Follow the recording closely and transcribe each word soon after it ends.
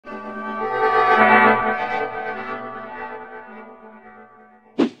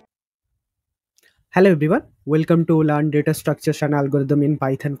Hello everyone, welcome to Learn Data Structures and Algorithm in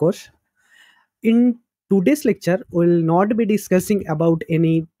Python course. In today's lecture, we'll not be discussing about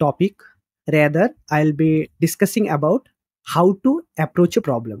any topic. Rather, I'll be discussing about how to approach a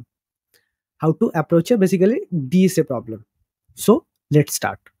problem. How to approach a basically DSA problem. So let's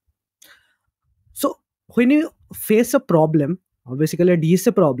start. So when you face a problem, or basically a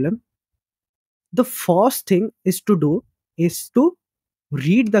DSA problem, the first thing is to do is to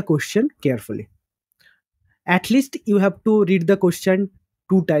read the question carefully. At least you have to read the question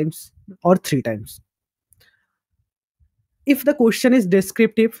two times or three times. If the question is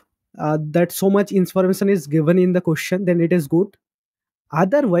descriptive, that so much information is given in the question, then it is good.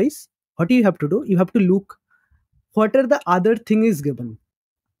 Otherwise, what you have to do, you have to look what are the other thing is given.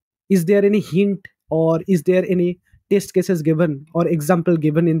 Is there any hint, or is there any test cases given or example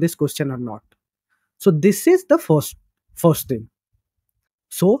given in this question or not? So this is the first thing.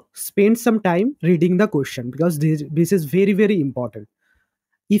 So spend some time reading the question, because this is very important.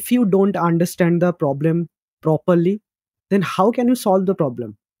 If you don't understand the problem properly, then how can you solve the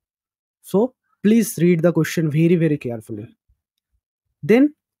problem? So please read the question very carefully.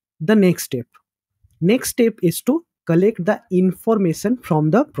 Then the next step is to collect the information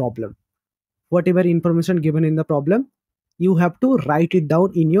from the problem. Whatever information given in the problem, you have to write it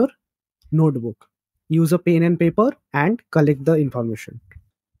down in your notebook. Use a pen and paper and collect the information.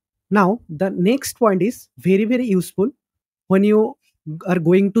 Now the next point is very useful when you are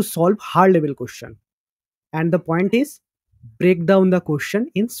going to solve hard level question. And the point is, break down the question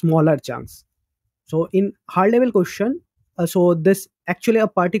in smaller chunks. So in high level question, so this actually a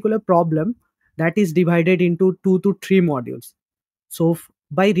particular problem that is divided into 2 to 3 modules. So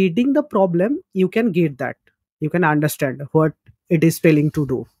by reading the problem, you can get that, you can understand what it is failing to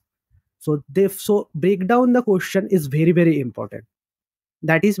do. So break down the question is very important.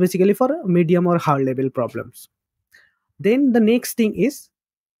 That is basically for medium or high level problems. Then the next thing is,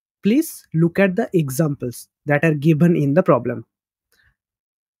 please look at the examples that are given in the problem.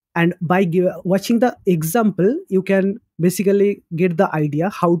 And by watching the example, you can basically get the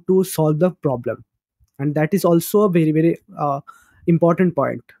idea how to solve the problem. And that is also a very important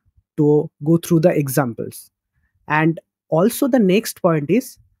point, to go through the examples. And also the next point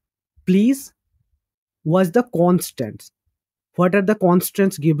is, please watch the constants. What are the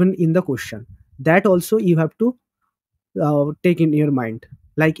constants given in the question? That also you have to take in your mind.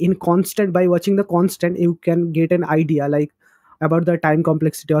 Like in constant, by watching the constant, you can get an idea like about the time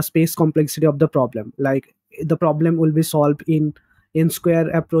complexity or space complexity of the problem. Like the problem will be solved in square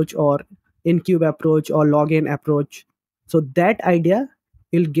approach, or in cube approach, or log n approach. So that idea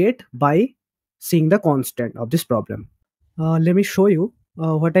you'll get by seeing the constant of this problem. Let me show you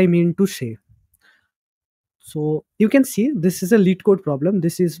what I mean to say. So you can see this is a lead code problem.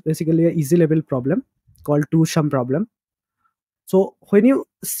 This is basically a easy level problem called two sum problem. So when you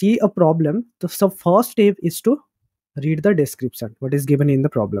see a problem, the first step is to read the description, what is given in the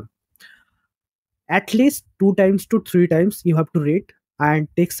problem. At least 2 to 3 times you have to read, and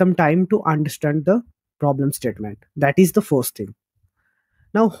take some time to understand the problem statement. That is the first thing.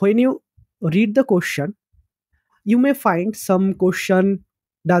 Now when you read the question, you may find some question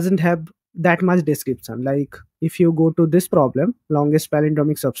doesn't have that much description. Like if you go to this problem, longest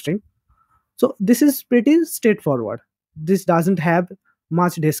palindromic substring, so this is pretty straightforward. This doesn't have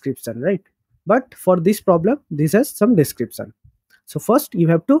much description, right? But for this problem, this has some description. So first you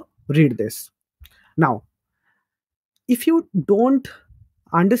have to read this. Now, if you don't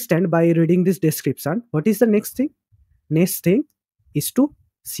understand by reading this description, what is the next thing? Next thing is to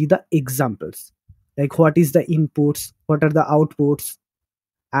see the examples. Like what is the inputs, what are the outputs,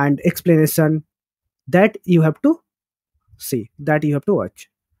 and explanation, that you have to see, that you have to watch.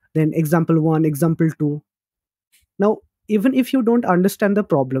 Then example 1, example 2. Now, even if you don't understand the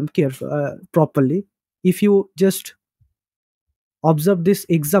problem properly, if you just observe these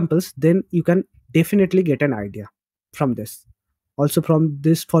examples, then you can definitely get an idea from this. Also from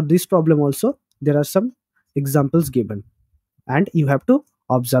this, for this problem also, there are some examples given, and you have to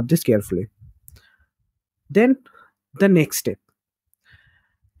observe this carefully. Then the next step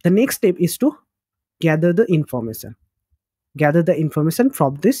is to gather the information. Gather the information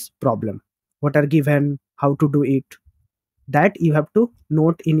from this problem. What are given, how to do it, that you have to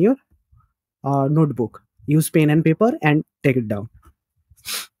note in your notebook. Use pen and paper and take it down.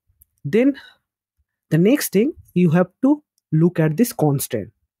 Then the next thing, you have to look at this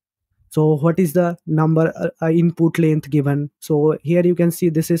constant. So what is the number input length given? So here you can see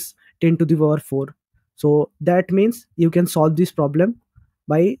this is 10 to the power 4. So that means you can solve this problem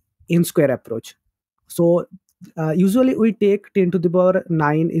by n square approach. So usually we take 10 to the power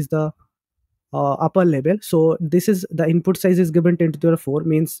 9 is the upper level. So this is the input size is given 10 to the power 4,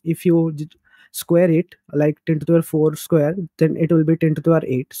 means if you square it like 10 to the power 4 square, then it will be 10 to the power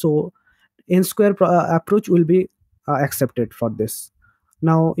 8. So n square approach will be accepted for this.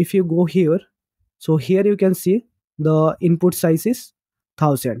 Now if you go here, so here you can see the input size is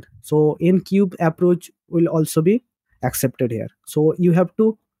 1000, so n cube approach will also be accepted here. So you have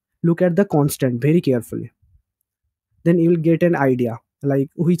to look at the constant very carefully, then you will get an idea like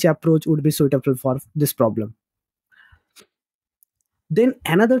which approach would be suitable for this problem. Then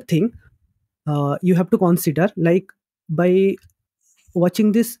another thing you have to consider, like by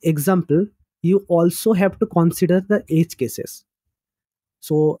watching this example, you also have to consider the edge cases.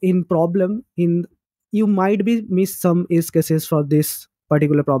 So in problem, in you might be miss some edge cases for this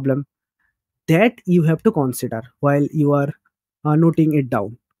particular problem that you have to consider while you are noting it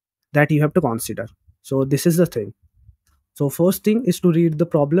down, that you have to consider. So this is the thing. So first thing is to read the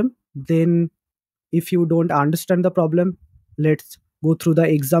problem. Then if you don't understand the problem, let's go through the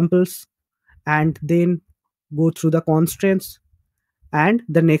examples and then go through the constraints. And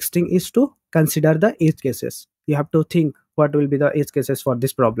the next thing is to consider the edge cases. You have to think what will be the edge cases for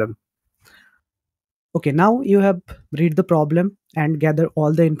this problem. Okay, now you have read the problem and gather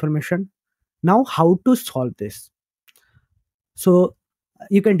all the information. Now how to solve this? So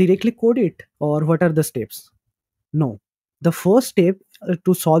you can directly code it, or what are the steps? No. The first step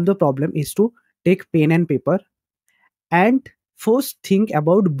to solve the problem is to take pen and paper and first think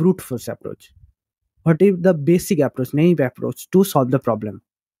about brute force approach. What is the basic approach, naive approach to solve the problem?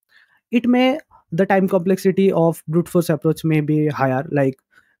 It may, the time complexity of brute force approach may be higher, like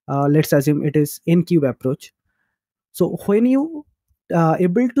let's assume it is n cube approach. So when you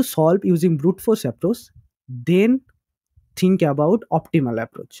able to solve using brute force approach, then think about optimal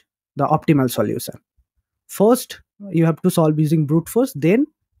approach, the optimal solution. First you have to solve using brute force, then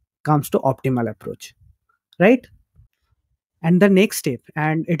comes to optimal approach, right? And the next step,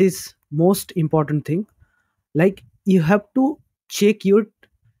 and it is most important thing, like you have to check your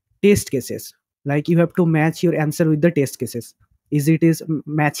test cases, like you have to match your answer with the test cases. Is it is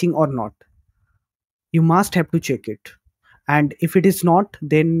matching or not? You must have to check it. And if it is not,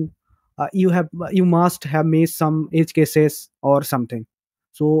 then you must have made some edge cases or something.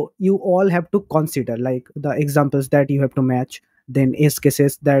 So you all have to consider like the examples that you have to match, then edge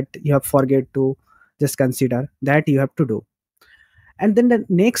cases that you have forget to just consider, that you have to do. And then the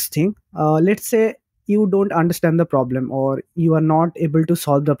next thing, let's say you don't understand the problem or you are not able to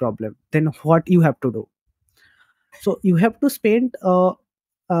solve the problem, then what you have to do? So you have to spend a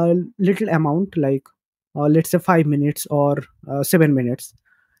little amount, like let's say 5 minutes or 7 minutes.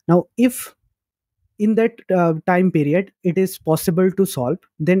 Now if in that time period it is possible to solve,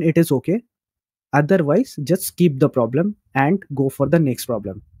 then it is okay. Otherwise just skip the problem and go for the next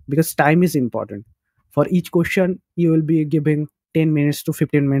problem, because time is important. For each question you will be giving 10 minutes to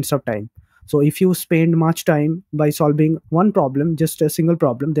 15 minutes of time. So if you spend much time by solving one problem, just a single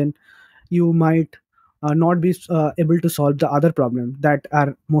problem, then you might not be able to solve the other problem that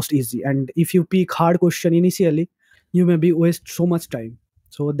are most easy. And if you pick hard question initially, you may be waste so much time.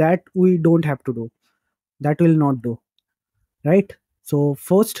 So that we don't have to do, that will not do, right? So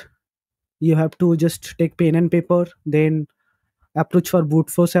first you have to just take pen and paper, then approach for brute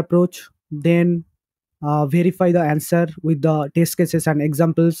force approach, then verify the answer with the test cases and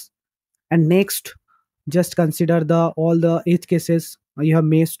examples. And next, just consider the all the edge cases you have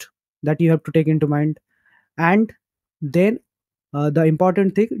missed, that you have to take into mind. And then the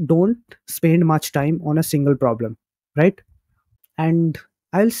important thing, don't spend much time on a single problem, right? And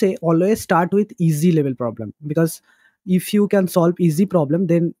I'll say always start with easy level problem, because if you can solve easy problem,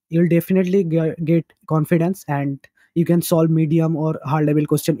 then you'll definitely get confidence and you can solve medium or hard level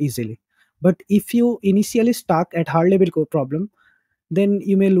question easily. But if you initially stuck at hard level problem, then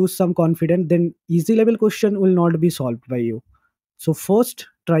you may lose some confidence, then easy level question will not be solved by you. So first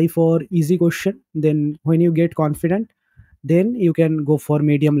try for easy question, then when you get confident, then you can go for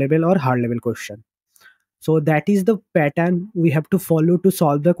medium level or hard level question. So that is the pattern we have to follow to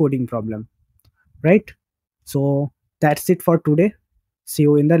solve the coding problem, right? So that's it for today. See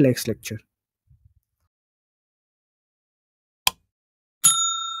you in the next lecture.